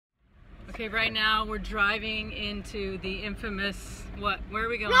Okay, right now we're driving into the infamous, where are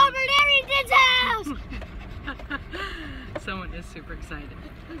we going? Robert Arrington's house! Someone is super excited.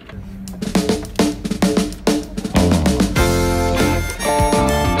 You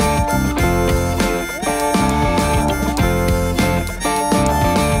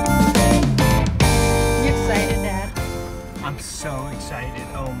excited, Dad? I'm so excited.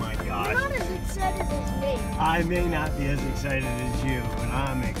 Oh my gosh. You're not as excited as me. I may not be as excited as you, but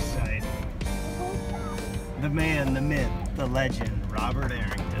I'm excited. The man, the myth, the legend, Robert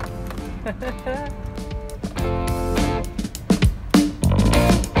Arrington.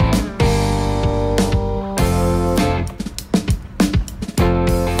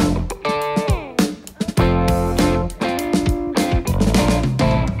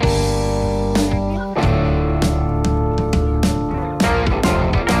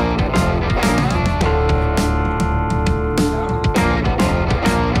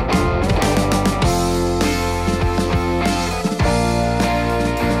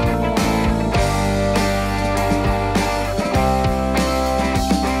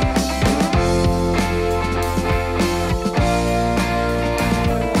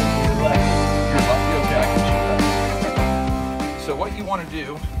 So what you want to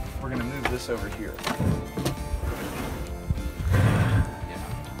do, we're going to move this over here. Yeah.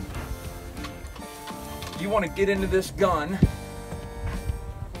 You want to get into this gun.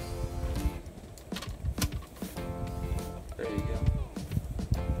 There you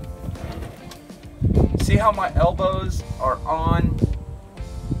go. See how my elbows are on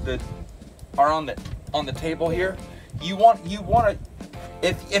the table here? You want to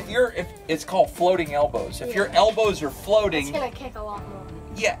if it's called floating elbows. If your elbows are floating, It's gonna kick a lot more.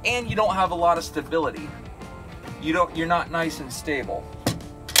 yeah, and you don't have a lot of stability. You're not nice and stable.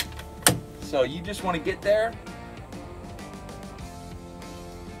 So you just want to get there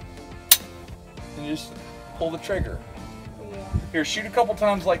and just pull the trigger. Yeah. Here, shoot a couple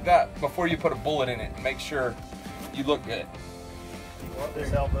times like that before you put a bullet in it and make sure you look good. You want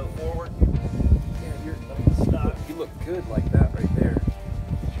this elbow forward? Yeah, you look good like that right there.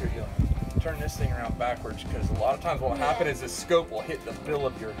 Here you go. Turn this thing around backwards, because a lot of times what will happen is the scope will hit the bill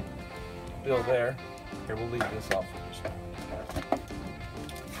of your bill there. Here, we'll leave this off for just a minute.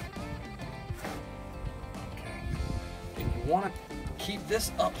 Okay. And you want to keep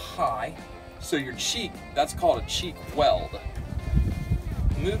this up high, so your cheek, that's called a cheek weld.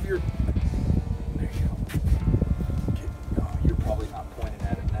 Move your, there you go. Okay. Oh, you're probably not pointing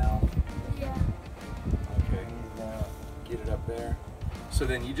at it now. Yeah. Okay. Get it up there. So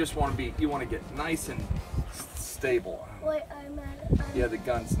then you just want to get nice and stable. Wait, I'm at it. Yeah, the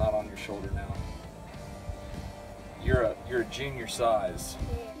gun's not on your shoulder now. You're a junior size.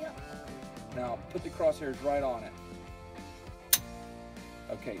 Yep. Now put the crosshairs right on it.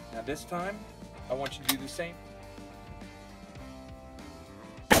 Okay, now this time I want you to do the same.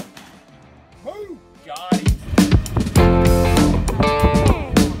 Woo! Got it.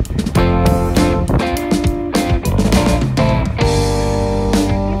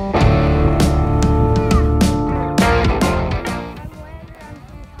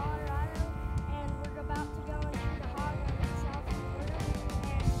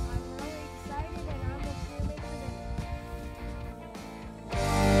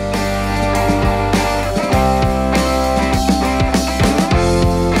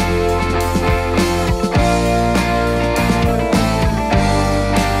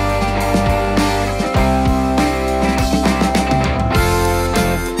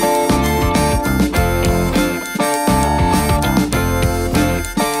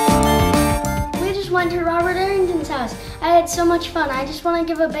 To Robert Arrington's house. I had so much fun. I just want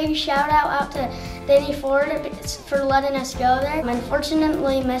to give a big shout out to Danny Ford for letting us go there.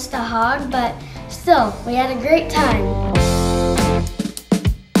 Unfortunately missed a hog, but still, we had a great time.